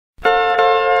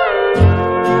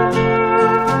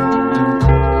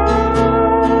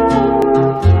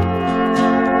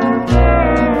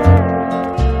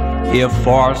If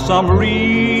for some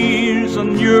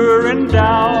reason you're in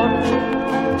doubt,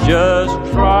 just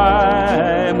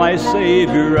try my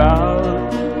Savior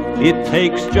out. It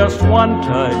takes just one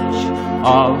touch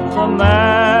of the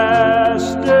Master's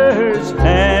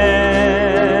hand.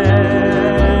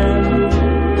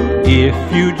 If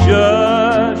you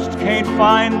just can't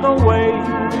find the way,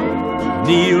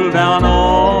 kneel down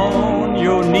on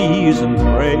your knees and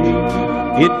pray.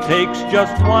 It takes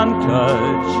just one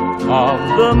touch of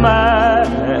the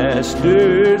Master's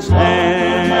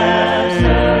hand.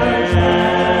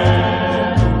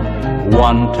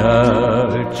 One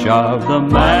touch of the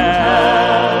Master's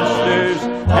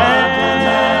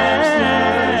hand.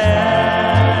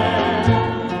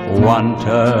 One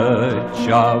touch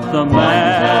of the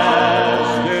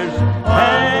Master's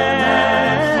hand.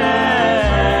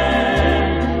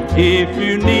 If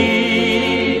you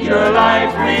need your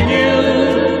life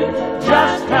renewed,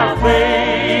 just have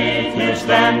faith, He'll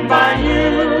stand by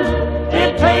you.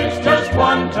 It takes just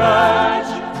one touch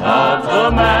of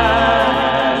the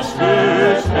Master's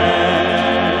hand.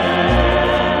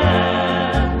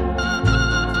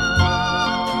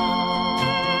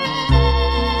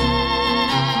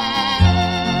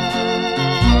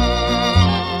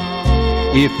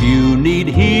 If you need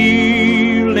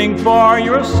healing for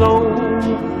your soul,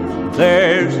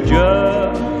 there's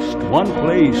just one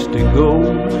place to go.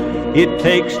 It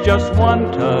takes just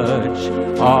one touch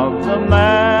of the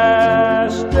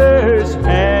Master's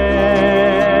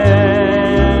hand.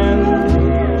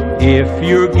 If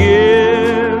you're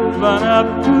given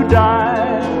up to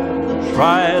die,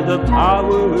 try the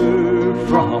power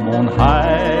from on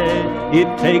high.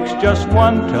 It takes just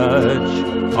one touch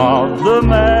of the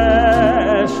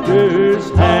Master's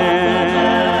hand.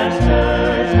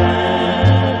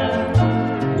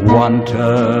 One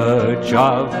touch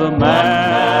of the Master's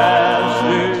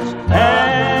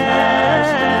hand.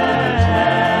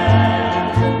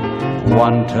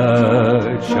 One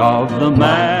touch of the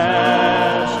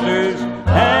Master's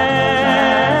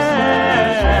hand.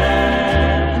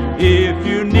 If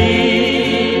you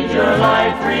need your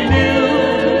life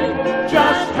renewed,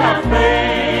 just have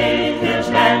faith, He'll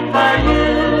stand by you.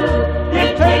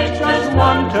 It takes just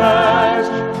one touch